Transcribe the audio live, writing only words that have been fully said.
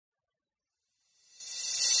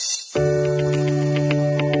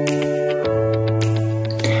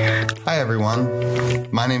everyone.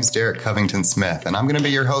 My name's Derek Covington Smith, and I'm going to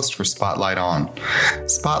be your host for Spotlight On.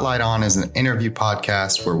 Spotlight On is an interview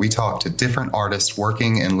podcast where we talk to different artists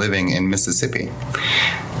working and living in Mississippi.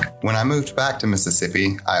 When I moved back to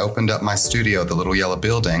Mississippi, I opened up my studio, the Little Yellow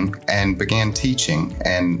Building, and began teaching.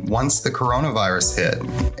 And once the coronavirus hit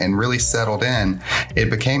and really settled in,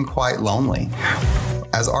 it became quite lonely.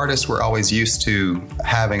 As artists, we're always used to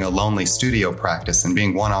having a lonely studio practice and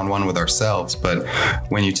being one-on-one with ourselves. But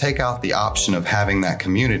when you take out the option of having that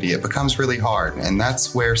community, it becomes really hard. And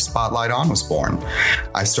that's where Spotlight On was born.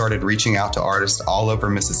 I started reaching out to artists all over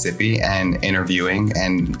Mississippi and interviewing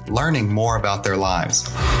and learning more about their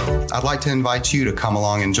lives. I'd like to invite you to come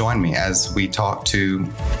along and join me as we talk to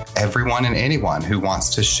everyone and anyone who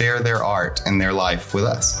wants to share their art and their life with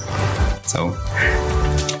us. So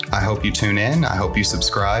I hope you tune in, I hope you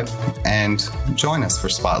subscribe, and join us for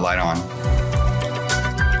Spotlight On.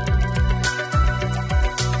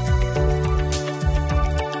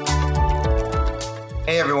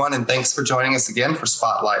 Hey everyone, and thanks for joining us again for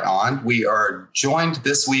Spotlight On. We are joined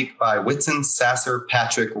this week by Whitson Sasser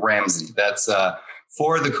Patrick Ramsey. That's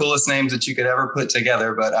four of the coolest names that you could ever put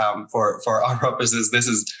together, but for our purposes, this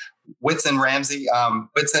is Whitson Ramsey.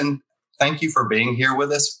 Whitson, thank you for being here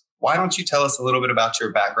with us. Why don't you tell us a little bit about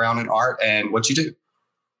your background in art and what you do?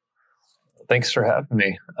 Thanks for having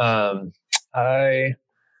me. I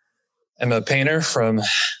am a painter from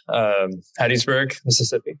Hattiesburg,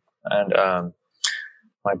 Mississippi, and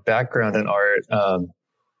my background in art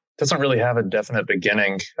doesn't really have a definite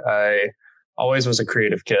beginning. I always was a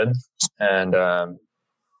creative kid, and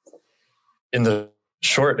in the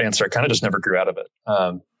short answer, I kind of just never grew out of it.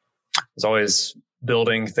 I was always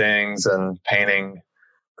building things and painting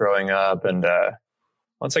growing up. And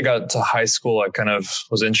once I got to high school, I kind of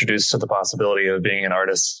was introduced to the possibility of being an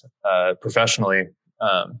artist professionally,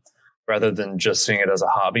 rather than just seeing it as a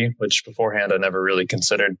hobby, which beforehand I never really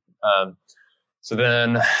considered. So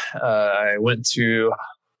then I went to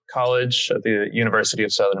college at the University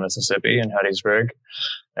of Southern Mississippi in Hattiesburg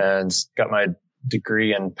and got my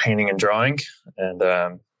degree in painting and drawing. And I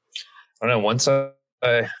don't know, once I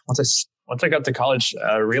got to college,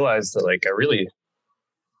 I realized that I really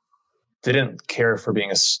didn't care for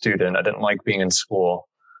being a student. I didn't like being in school.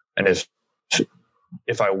 And if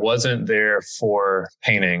I wasn't there for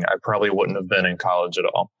painting, I probably wouldn't have been in college at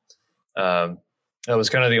all. That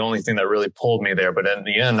was kind of the only thing that really pulled me there. But in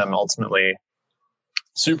the end, I'm ultimately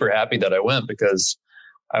super happy that I went, because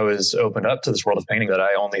I was opened up to this world of painting that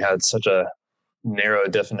I only had such a narrow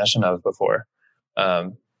definition of before.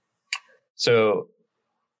 So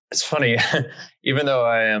it's funny, even though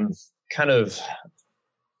I am kind of, I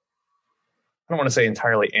don't want to say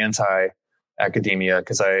entirely anti-academia,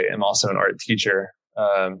 because I am also an art teacher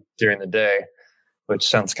during the day, which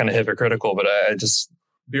sounds kind of hypocritical, but I just,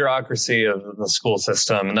 bureaucracy of the school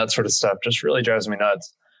system and that sort of stuff just really drives me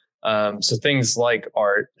nuts. So things like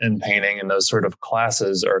art and painting and those sort of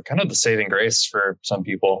classes are kind of the saving grace for some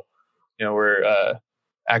people, where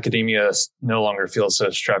academia no longer feels so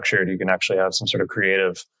structured. You can actually have some sort of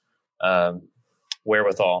creative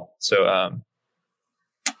wherewithal. So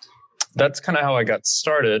that's kind of how I got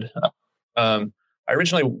started. I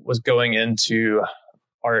originally was going into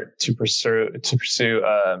art to pursue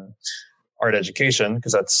art education,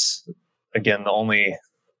 because that's, again, the only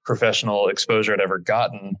professional exposure I'd ever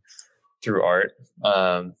gotten through art.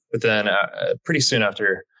 But then pretty soon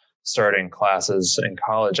after starting classes in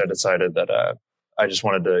college, I decided that I just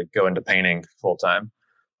wanted to go into painting full time.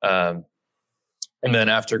 And then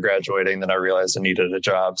after graduating, then I realized I needed a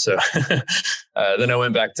job. So then I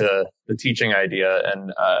went back to the teaching idea.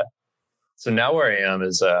 And so now where I am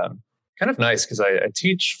is kind of nice, because I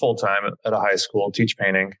teach full time at a high school, teach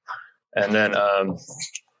painting. And then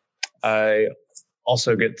I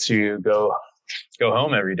also get to go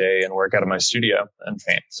home every day and work out of my studio and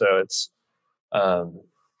paint. So it's,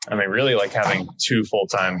 really like having two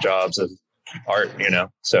full-time jobs of art,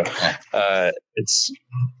 so it's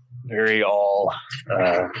very all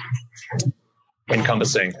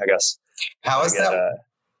encompassing, I guess. How is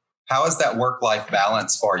that work-life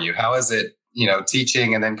balance for you? How is it,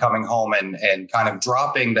 teaching and then coming home and kind of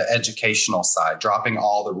dropping the educational side, dropping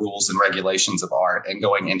all the rules and regulations of art and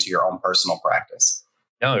going into your own personal practice?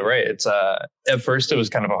 No, right. It's at first it was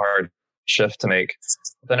kind of a hard shift to make.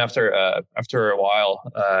 Then after a while,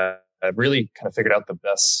 I really kind of figured out the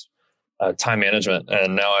best time management,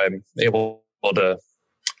 and now I'm able to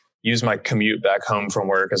use my commute back home from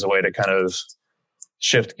work as a way to kind of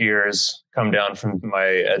shift gears, come down from my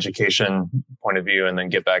education point of view, and then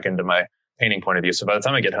get back into my painting point of view. So by the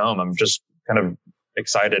time I get home, I'm just kind of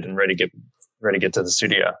excited and ready to get to the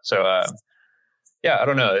studio. So, I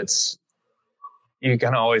don't know. you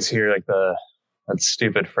kind of always hear like that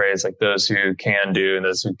stupid phrase, like those who can do and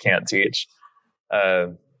those who can't teach.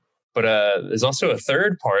 But there's also a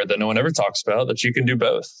third part that no one ever talks about, that you can do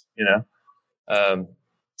both, you know?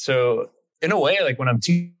 So in a way, like when I'm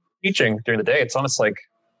teaching during the day, it's almost like,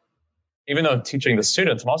 even though I'm teaching the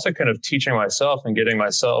students, I'm also kind of teaching myself and getting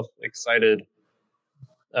myself excited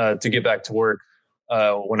to get back to work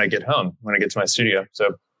when I get home, when I get to my studio. So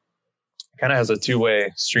it kind of has a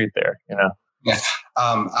two-way street there, you know? Yeah.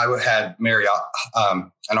 I had Mary,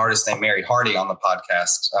 an artist named Mary Hardy on the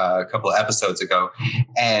podcast a couple of episodes ago,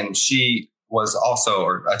 and she was also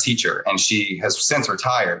a teacher, and she has since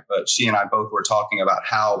retired, but she and I both were talking about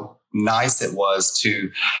how nice it was to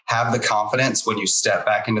have the confidence when you step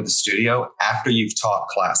back into the studio after you've taught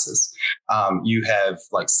classes. You have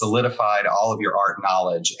like solidified all of your art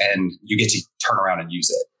knowledge and you get to turn around and use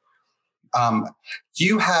it.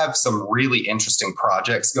 You have some really interesting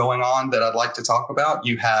projects going on that I'd like to talk about.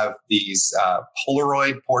 You have these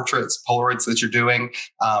Polaroids that you're doing.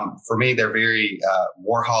 For me, they're very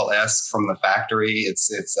Warhol-esque from the factory. It's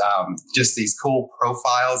just these cool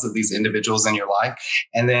profiles of these individuals in your life.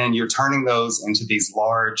 And then you're turning those into these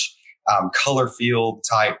large color field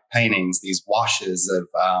type paintings, these washes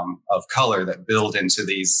of color that build into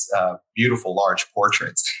these beautiful large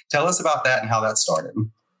portraits. Tell us about that and how that started.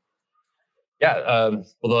 Yeah,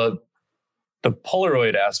 well, the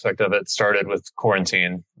Polaroid aspect of it started with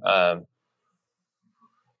quarantine.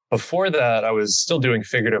 Before that, I was still doing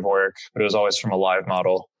figurative work, but it was always from a live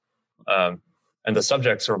model. And the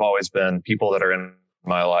subjects have always been people that are in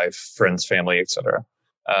my life, friends, family, etc.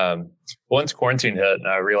 Once quarantine hit, and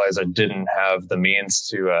I realized I didn't have the means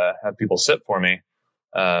to have people sit for me,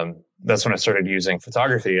 that's when I started using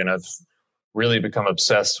photography, and I've really become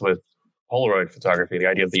obsessed with Polaroid photography. The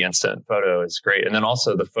idea of the instant photo is great. And then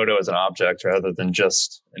also the photo as an object rather than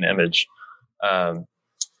just an image.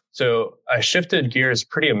 So I shifted gears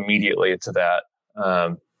pretty immediately to that,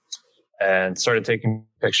 and started taking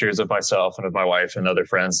pictures of myself and of my wife and other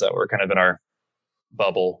friends that were kind of in our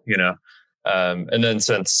bubble, you know. And then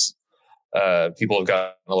since people have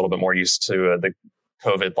gotten a little bit more used to the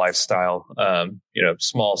COVID lifestyle, you know,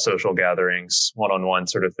 small social gatherings, one-on-one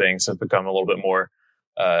sort of things have become a little bit more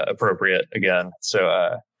appropriate again.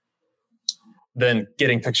 So then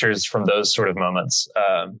getting pictures from those sort of moments,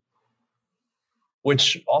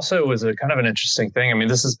 which also was a kind of an interesting thing. I mean,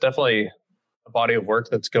 this is definitely a body of work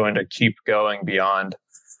that's going to keep going beyond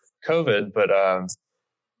COVID, but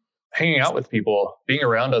hanging out with people, being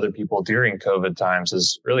around other people during COVID times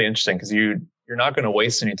is really interesting because you're not going to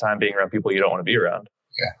waste any time being around people you don't want to be around.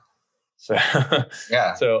 Yeah. So,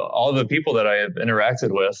 yeah. So all the people that I have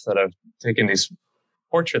interacted with that I've taken these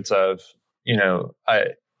portraits of, you know,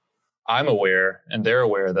 I'm aware and they're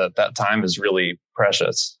aware that that time is really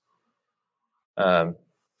precious. But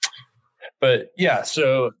yeah,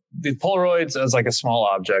 so the Polaroids as like a small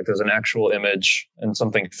object, as an actual image and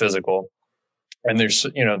something physical. And they're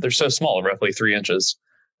so small, roughly 3 inches.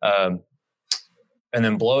 And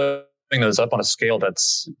then blowing those up on a scale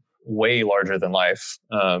that's way larger than life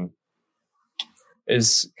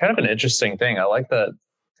is kind of an interesting thing. I like that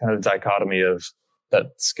kind of dichotomy of that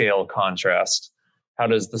scale contrast. How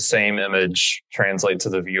does the same image translate to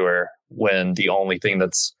the viewer when the only thing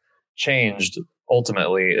that's changed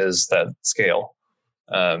ultimately is that scale?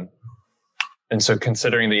 And so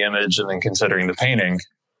considering the image and then considering the painting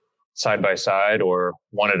side by side or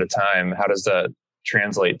one at a time, how does that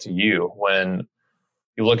translate to you? When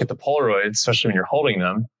you look at the Polaroids, especially when you're holding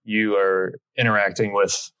them, you are interacting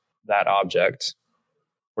with that object,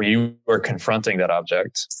 or you are confronting that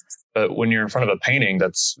object. But when you're in front of a painting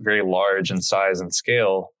that's very large in size and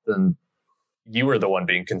scale, then you are the one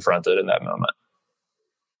being confronted in that moment,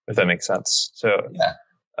 if that makes sense. So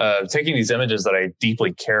taking these images that I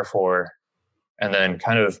deeply care for and then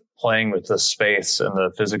kind of playing with the space and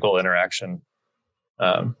the physical interaction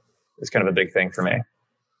is kind of a big thing for me.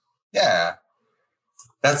 Yeah.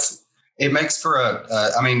 It makes for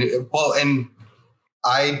and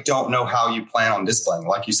I don't know how you plan on displaying.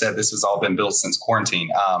 Like you said, this has all been built since quarantine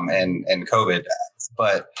and COVID,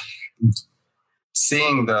 but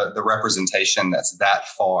seeing the representation that's that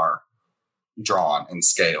far drawn in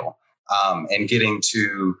scale and getting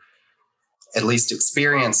to at least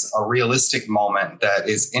experience a realistic moment that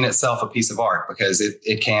is in itself a piece of art, because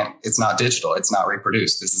it's not digital. It's not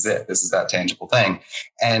reproduced. This is it. This is that tangible thing.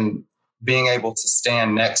 And being able to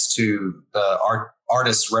stand next to the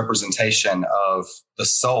artist's representation of the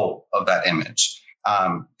soul of that image.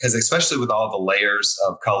 Because especially with all the layers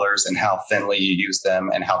of colors and how thinly you use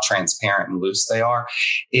them and how transparent and loose they are,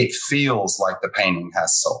 it feels like the painting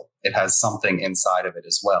has soul. it has something inside of it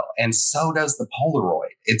as well. And so does the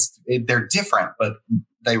Polaroid. They're different, but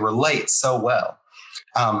they relate so well.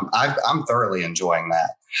 I'm thoroughly enjoying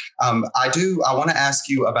that. I want to ask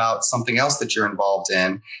you about something else that you're involved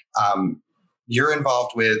in. You're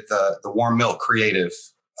involved with the Warm Milk Creative.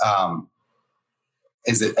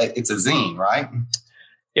 It's a zine, right?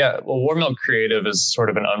 Yeah. Well, Warm Milk Creative is sort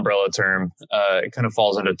of an umbrella term. It kind of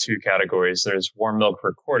falls into two categories. There's Warm Milk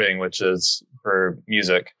Recording, which is for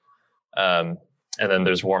music. And then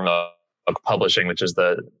there's Warm Milk Publishing, which is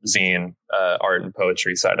the zine, art and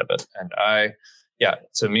poetry side of it. And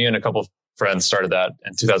so me and a couple of friends started that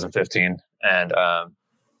in 2015. And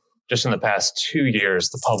just in the past 2 years,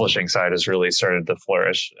 the publishing side has really started to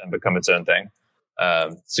flourish and become its own thing.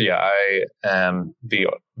 I am the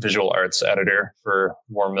visual arts editor for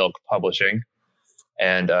Warm Milk Publishing.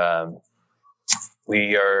 And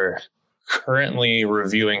we are currently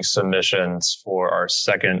reviewing submissions for our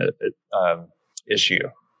second issue,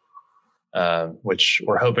 which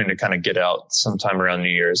we're hoping to kind of get out sometime around New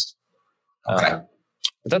Year's. Okay.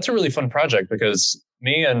 But that's a really fun project because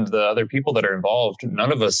me and the other people that are involved,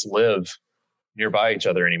 none of us live nearby each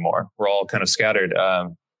other anymore. We're all kind of scattered.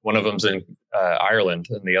 One of them's in Ireland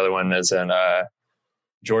and the other one is in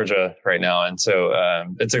Georgia right now. And so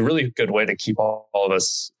it's a really good way to keep all of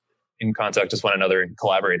us in contact with one another and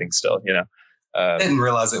collaborating still, you know. I didn't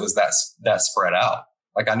realize it was that spread out.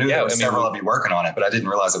 Like I knew there were several of you working on it, but I didn't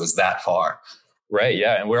realize it was that far. Right.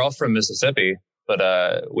 Yeah. And we're all from Mississippi,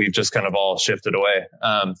 but we've just kind of all shifted away.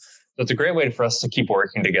 So it's a great way for us to keep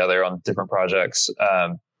working together on different projects.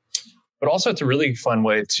 But also it's a really fun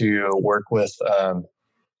way to work with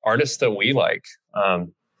artists that we like.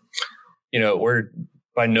 We're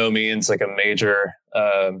by no means like a major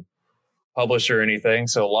publisher or anything.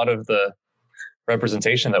 So a lot of the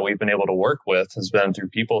representation that we've been able to work with has been through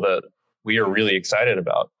people that we are really excited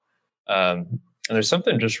about. And there's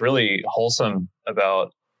something just really wholesome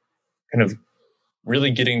about kind of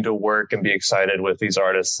really getting to work and be excited with these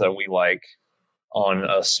artists that we like on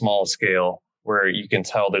a small scale where you can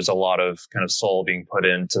tell there's a lot of kind of soul being put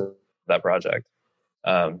into that project.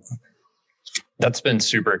 That's been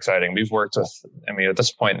super exciting. We've worked with, at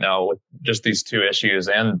this point now with just these two issues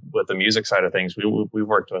and with the music side of things, we've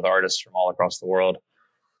worked with artists from all across the world.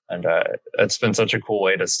 And it's been such a cool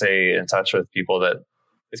way to stay in touch with people that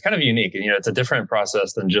it's kind of unique. And, it's a different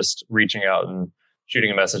process than just reaching out and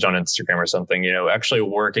shooting a message on Instagram or something, actually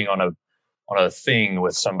working on a thing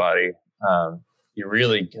with somebody. You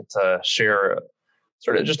really get to share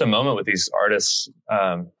sort of just a moment with these artists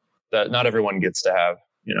that not everyone gets to have,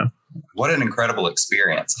 What an incredible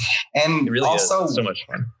experience. And it really also is so much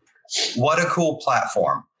fun. What a cool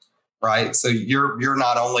platform, right? So you're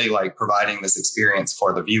not only like providing this experience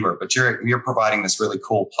for the viewer, but you're providing this really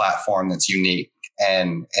cool platform that's unique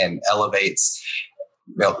and elevates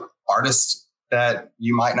artists that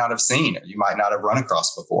you might not have seen or you might not have run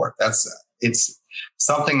across before. It's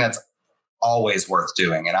something that's always worth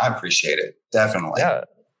doing, and I appreciate it. Definitely. Yeah.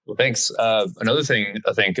 Well, thanks. Another thing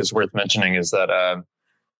I think is worth mentioning is that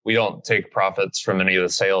we don't take profits from any of the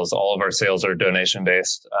sales. All of our sales are donation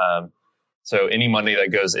based. So any money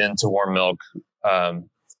that goes into Warm Milk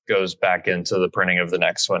goes back into the printing of the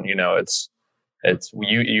next one. It's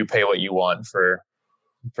you pay what you want for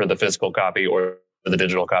the physical copy or the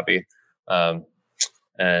digital copy.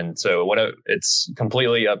 And so it's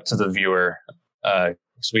completely up to the viewer.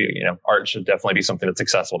 Art should definitely be something that's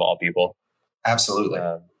accessible to all people. Absolutely.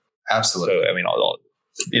 Absolutely. So,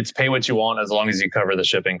 it's pay what you want as long as you cover the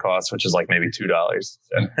shipping costs, which is like maybe $2.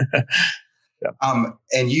 So. Yeah.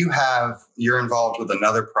 And you're involved with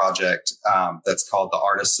another project that's called the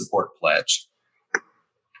Artist Support Pledge.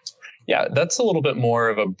 Yeah, that's a little bit more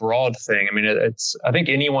of a broad thing. I think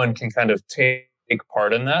anyone can kind of take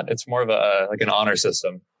part in that. It's more of an honor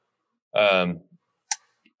system.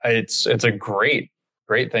 It's a great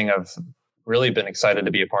thing I've really been excited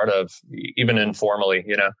to be a part of, even informally.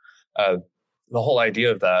 The whole idea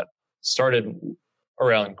of that started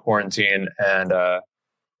around quarantine, and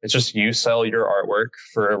it's just you sell your artwork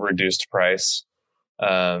for a reduced price,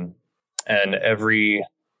 and every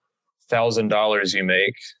 $1,000 you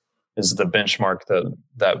make is the benchmark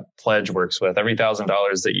that pledge works with. Every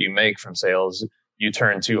 $1,000 that you make from sales, you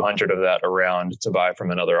turn 200 of that around to buy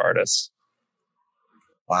from another artist.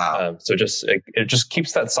 Wow. So it just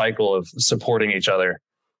keeps that cycle of supporting each other.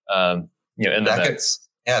 In the mix.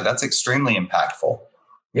 Yeah, that's extremely impactful.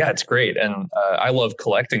 Yeah, it's great. And I love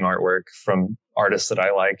collecting artwork from artists that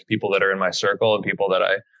I like, people that are in my circle and people that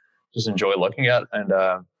I just enjoy looking at. And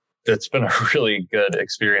it's been a really good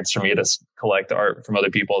experience for me to collect art from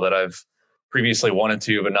other people that I've previously wanted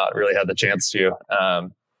to, but not really had the chance to.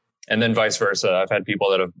 And then vice versa. I've had people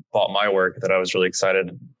that have bought my work that I was really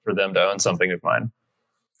excited for them to own something of mine.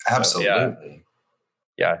 Absolutely. So,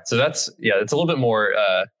 yeah. So it's a little bit more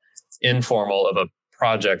informal of a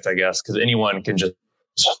project, I guess, because anyone can just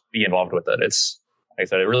be involved with it. It's, like I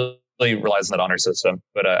said, it really relies on that honor system.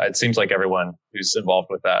 But it seems like everyone who's involved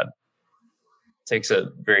with that takes it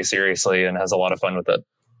very seriously and has a lot of fun with it.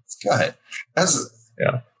 Go ahead.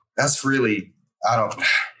 That's really,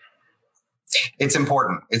 it's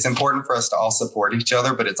important. It's important for us to all support each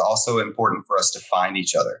other, but it's also important for us to find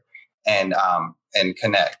each other and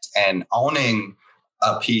connect. And owning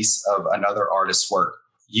a piece of another artist's work,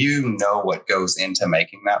 you know what goes into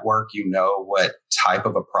making that work. You know what type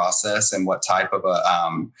of a process and what type of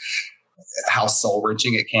how soul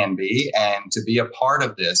wrenching it can be. And to be a part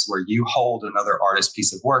of this, where you hold another artist's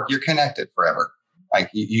piece of work, you're connected forever. Like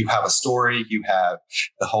you have a story, you have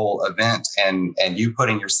the whole event, and you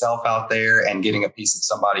putting yourself out there and getting a piece of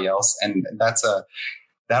somebody else. And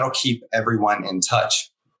that'll keep everyone in touch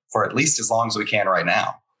for at least as long as we can right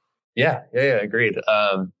now. Yeah. Agreed.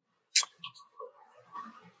 I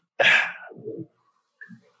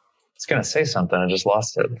was going to say something. I just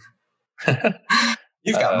lost it.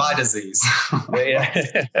 You've got my disease.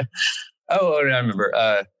 Yeah. Oh, I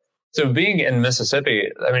remember. So being in Mississippi,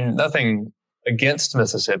 I mean, nothing against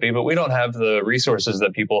Mississippi, but we don't have the resources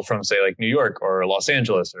that people from, say, like New York or Los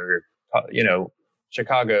Angeles or,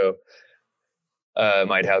 Chicago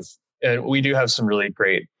might have. And we do have some really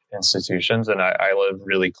great institutions. And I live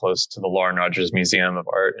really close to the Lauren Rogers Museum of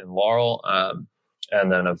Art in Laurel.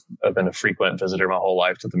 And then I've been a frequent visitor my whole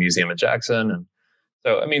life to the museum in Jackson. And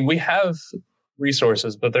so, I mean, we have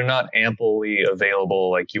resources, but they're not amply available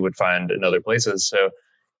like you would find in other places. So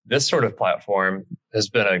this sort of platform has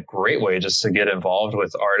been a great way just to get involved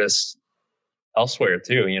with artists elsewhere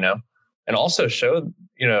too, and also showed,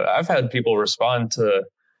 I've had people respond to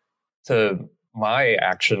my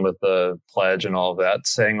action with the pledge and all of that,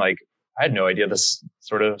 saying like, I had no idea this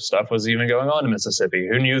sort of stuff was even going on in Mississippi.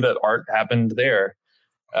 Who knew that art happened there?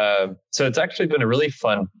 So it's actually been a really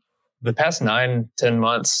fun, the past 9-10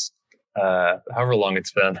 months, however long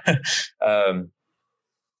it's been,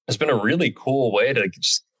 it's been a really cool way to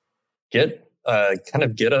just get us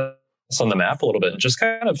on the map a little bit and just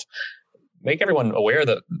kind of make everyone aware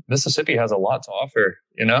that Mississippi has a lot to offer,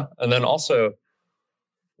 and then also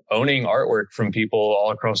owning artwork from people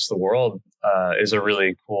all across the world is a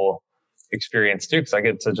really cool experience too, because I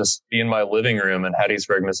get to just be in my living room in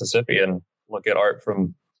Hattiesburg, Mississippi, and look at art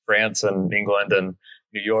from France and England and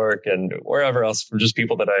New York and wherever else, from just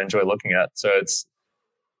people that I enjoy looking at. So it's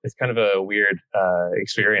kind of a weird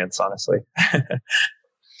experience, honestly.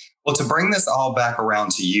 Well, to bring this all back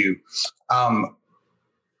around to you,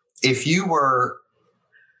 if you were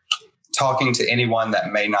talking to anyone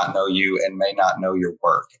that may not know you and may not know your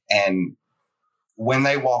work, and when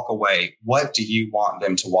they walk away, what do you want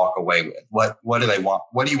them to walk away with? What do they want?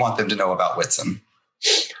 What do you want them to know about Whitson?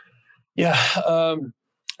 Yeah,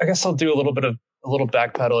 I guess I'll do a little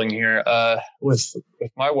backpedaling here with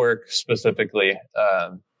my work specifically.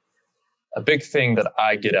 A big thing that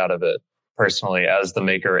I get out of it personally, as the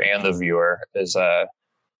maker and the viewer, is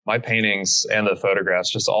my paintings and the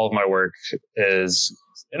photographs. Just all of my work is,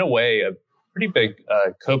 in a way, a pretty big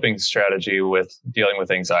coping strategy with dealing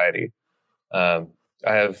with anxiety. I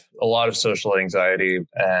have a lot of social anxiety,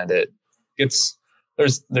 and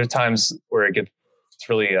there's times where it gets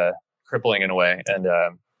really crippling in a way, and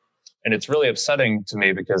it's really upsetting to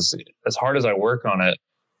me, because as hard as I work on it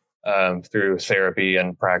through therapy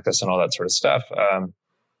and practice and all that sort of stuff,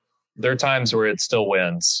 there are times where it still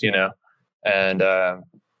wins, and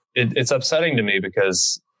it's upsetting to me,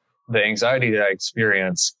 because the anxiety that I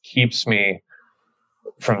experience keeps me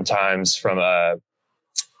from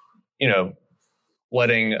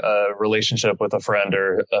letting a relationship with a friend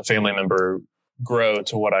or a family member grow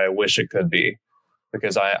to what I wish it could be,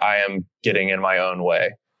 because I am getting in my own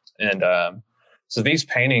way. And so these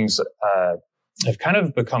paintings have kind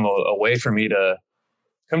of become a way for me to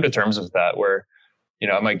come to terms with that, where,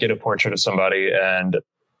 I might get a portrait of somebody and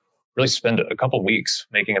really spend a couple weeks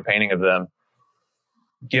making a painting of them,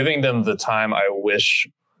 giving them the time I wish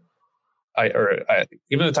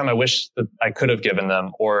even the time I wish that I could have given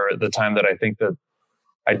them, or the time that I think that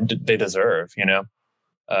they deserve,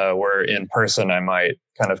 where in person I might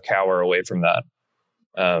kind of cower away from that.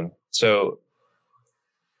 So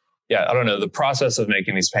yeah, I don't know. The process of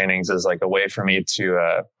making these paintings is like a way for me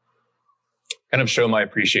to kind of show my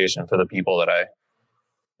appreciation for the people that I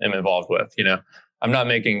am involved with. I'm not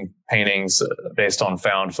making paintings based on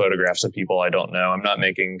found photographs of people I don't know. I'm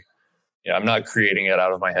not creating it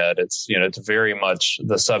out of my head. It's, it's very much,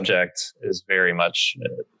 the subject is very much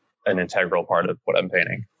an integral part of what I'm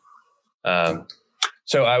painting.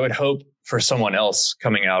 So I would hope for someone else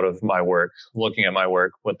coming out of my work, looking at my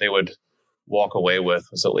work, what they would walk away with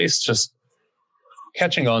was at least just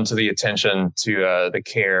catching on to the attention to the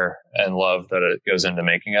care and love that it goes into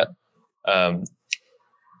making it.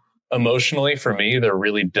 Emotionally, for me, they're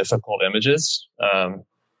really difficult images,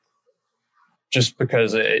 just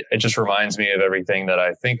because it just reminds me of everything that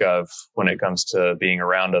I think of when it comes to being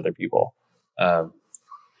around other people.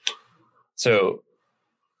 So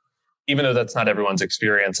even though that's not everyone's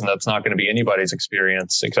experience, and that's not going to be anybody's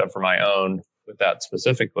experience except for my own with that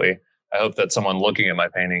specifically, I hope that someone looking at my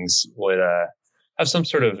paintings would have some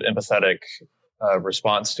sort of empathetic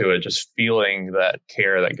response to it, just feeling that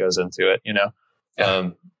care that goes into it, you know?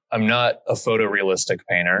 Yeah. I'm not a photorealistic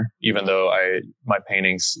painter, even though my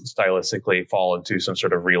paintings stylistically fall into some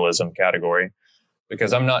sort of realism category,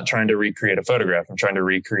 because I'm not trying to recreate a photograph. I'm trying to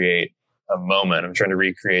recreate a moment. I'm trying to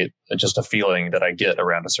recreate just a feeling that I get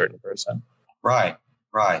around a certain person. Right.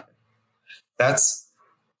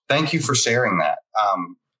 Thank you for sharing that.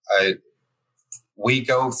 We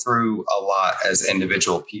go through a lot as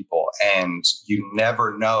individual people, and you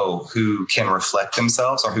never know who can reflect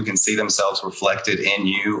themselves or who can see themselves reflected in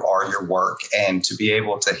you or your work. And to be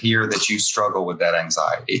able to hear that you struggle with that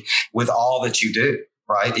anxiety with all that you do,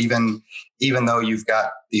 right? Even though you've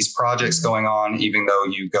got these projects going on, even though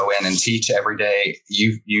you go in and teach every day,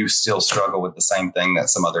 you still struggle with the same thing that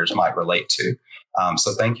some others might relate to.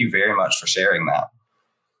 So thank you very much for sharing that.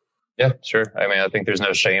 Yeah, sure. I mean, I think there's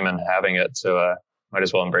no shame in having it, so might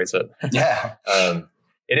as well embrace it. Yeah.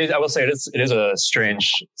 It is. I will say it is a strange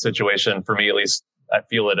situation for me, at least. I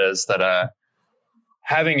feel it is that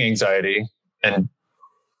having anxiety and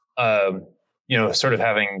sort of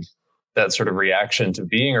having that sort of reaction to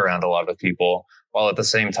being around a lot of people, while at the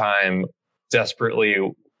same time desperately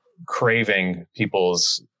craving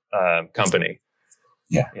people's company.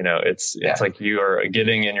 Yeah. You know, it's like you are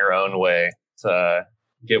getting in your own way to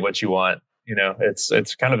get what you want. You know,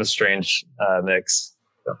 it's kind of a strange mix.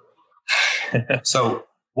 So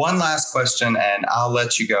one last question, and I'll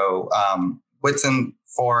let you go. Whitson,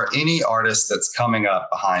 for any artist that's coming up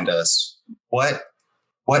behind us, what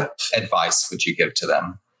advice would you give to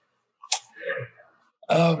them?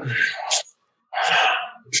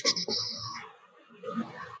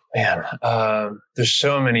 There's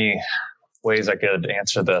so many ways I could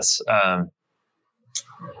answer this.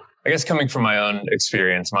 I guess coming from my own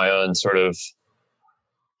experience, my own sort of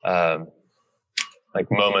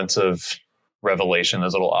like moments of revelation,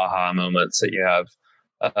 those little aha moments that you have.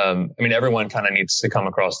 I mean, everyone kind of needs to come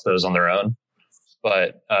across those on their own.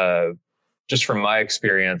 But just from my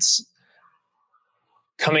experience,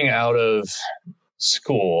 coming out of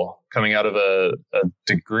school, coming out of a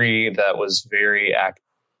degree that was very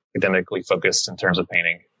academically focused in terms of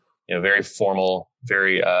painting, you know, very formal,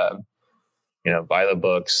 very by the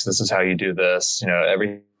books, this is how you do this, you know,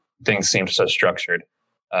 everything seems so structured.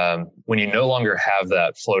 When you no longer have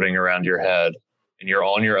that floating around your head and you're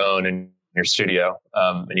on your own in your studio,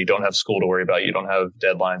 and you don't have school to worry about, you don't have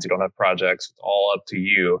deadlines, you don't have projects, it's all up to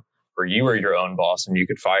you, or you are your own boss and you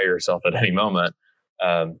could fire yourself at any moment.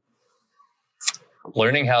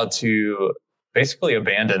 Learning how to basically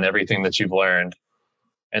abandon everything that you've learned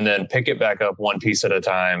and then pick it back up one piece at a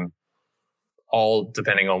time, all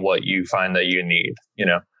depending on what you find that you need. You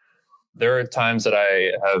know, there are times that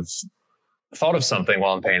I have thought of something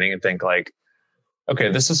while I'm painting and think like, okay,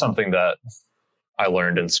 this is something that I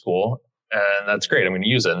learned in school and that's great. I'm going to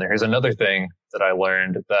use it. And here's another thing that I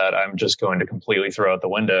learned that I'm just going to completely throw out the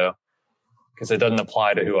window because it doesn't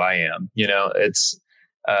apply to who I am. You know, it's,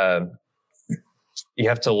 you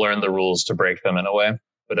have to learn the rules to break them in a way.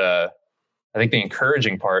 But I think the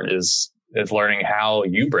encouraging part is learning how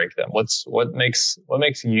you break them. What makes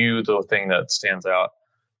you the thing that stands out?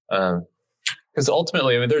 Because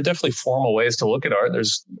ultimately, I mean, there are definitely formal ways to look at art.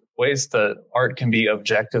 There's ways that art can be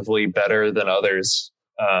objectively better than others.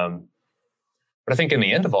 But I think in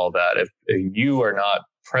the end of all that, if you are not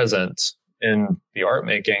present in the art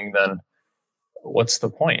making, then what's the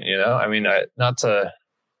point? You know, I mean, I'm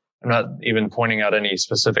not even pointing out any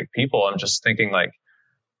specific people. I'm just thinking like,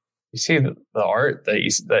 you see the art that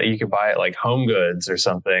you could buy at like Home Goods or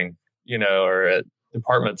something, you know, or at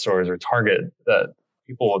department stores or Target that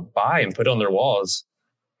people would buy and put on their walls.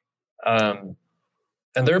 And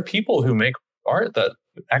there are people who make art that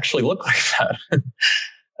actually look like that.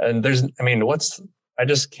 And I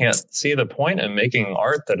just can't see the point in making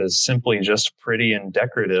art that is simply just pretty and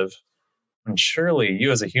decorative. And surely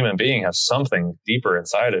you as a human being have something deeper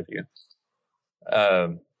inside of you.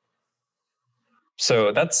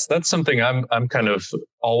 So that's something I'm kind of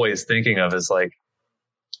always thinking of is like,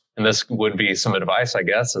 and this would be some advice, I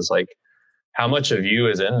guess, is like, how much of you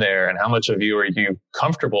is in there and how much of you are you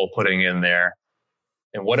comfortable putting in there?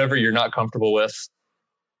 And whatever you're not comfortable with,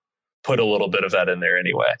 put a little bit of that in there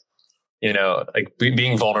anyway. Like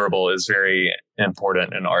being vulnerable is very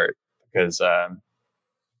important in art because,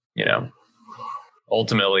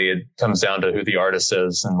 ultimately it comes down to who the artist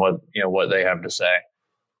is and what they have to say.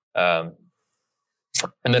 And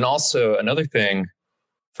then also another thing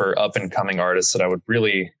for up and coming artists that I would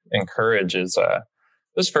really encourage is,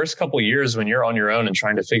 those first couple of years when you're on your own and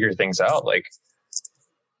trying to figure things out, like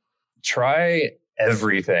try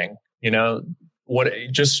everything,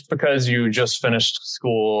 just because you just finished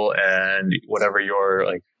school and whatever your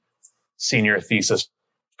like senior thesis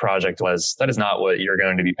project was, that is not what you're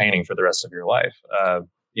going to be painting for the rest of your life.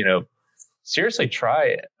 Seriously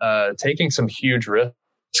try taking some huge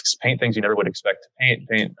risks, paint things you never would expect to paint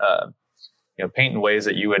in ways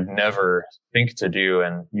that you would never think to do,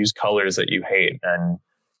 and use colors that you hate, and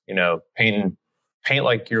paint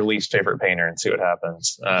like your least favorite painter and see what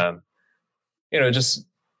happens. Just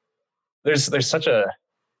there's such a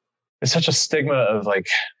stigma of like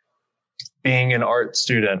being an art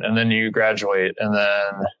student and then you graduate and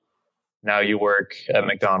then now you work at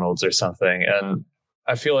McDonald's or something. And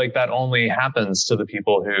I feel like that only happens to the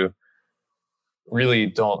people who really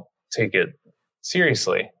don't take it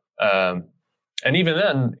seriously. And even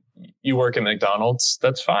then, you work at McDonald's,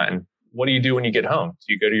 that's fine. What do you do when you get home?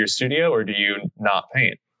 Do you go to your studio or do you not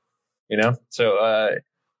paint? So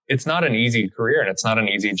it's not an easy career and it's not an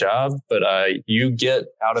easy job, but you get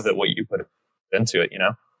out of it what you put into it,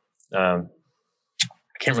 I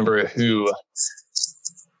can't remember who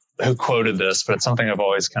quoted this, but it's something I've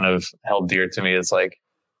always kind of held dear to me. It's like,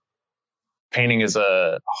 painting is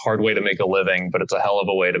a hard way to make a living, but it's a hell of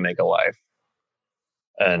a way to make a life.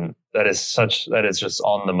 And that is just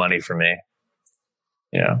on the money for me.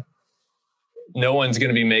 No one's going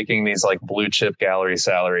to be making these like blue chip gallery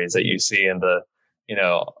salaries that you see in the,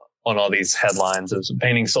 on all these headlines of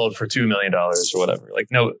painting sold for $2 million or whatever. Like,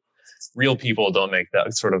 no, real people don't make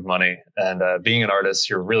that sort of money. And being an artist,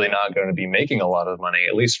 you're really not going to be making a lot of money,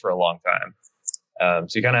 at least for a long time.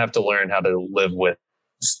 So you kind of have to learn how to live with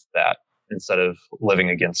that instead of living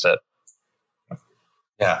against it.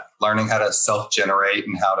 Yeah, learning how to self-generate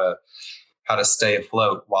and how to stay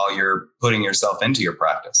afloat while you're putting yourself into your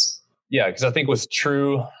practice. Yeah, because I think with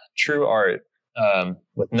true art,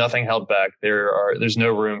 with nothing held back, there's no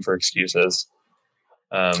room for excuses.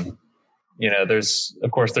 There's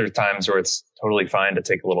times where it's totally fine to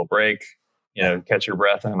take a little break, catch your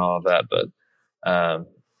breath and all of that, but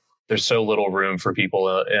there's so little room for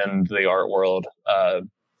people in the art world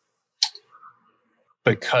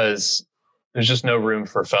because there's just no room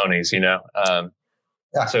for phonies, Yeah.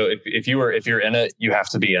 So if you're in it, you have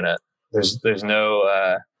to be in it. There's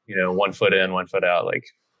no, 1 foot in, 1 foot out. Like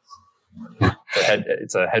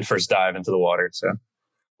it's a head first dive into the water. So.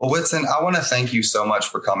 Well, Whitson, I want to thank you so much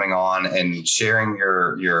for coming on and sharing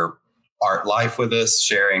your art life with us,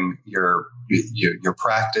 sharing your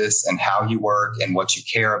practice and how you work and what you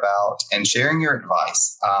care about, and sharing your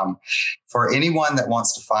advice. For anyone that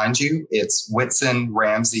wants to find you, it's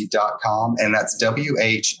WhitsonRamsey.com, and that's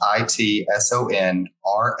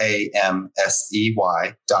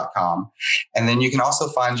WhitsonRamsey.com. And then you can also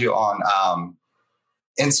find you on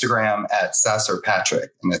Instagram at Sasser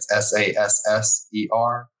Patrick, and it's SasserPatrick.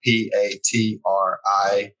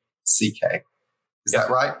 Is that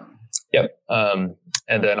right? Yep.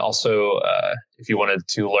 And then also, if you wanted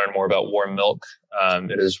to learn more about Warm Milk,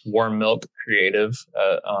 it is Warm Milk Creative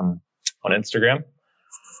on Instagram,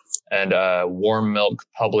 and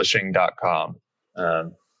warmmilkpublishing.com.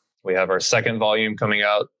 We have our second volume coming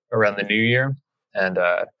out around the new year, and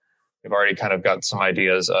we've already kind of got some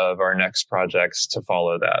ideas of our next projects to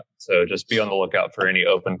follow that. So just be on the lookout for any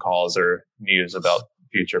open calls or news about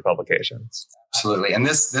future publications. Absolutely. And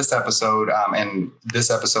this episode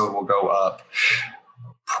will go up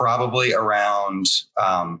probably around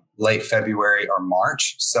late February or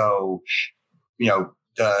March. So,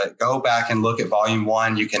 go back and look at volume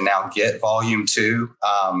 1. You can now get volume 2.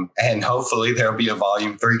 And hopefully there'll be a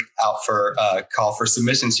volume 3 out for call for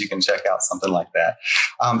submissions. You can check out something like that.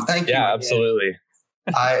 Thank you. Yeah, absolutely.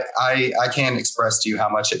 I can't express to you how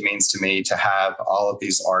much it means to me to have all of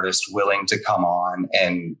these artists willing to come on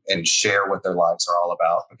and share what their lives are all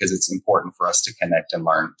about, because it's important for us to connect and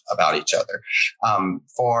learn about each other.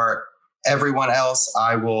 For everyone else,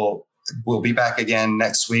 we'll be back again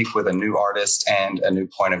next week with a new artist and a new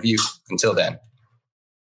point of view. Until then.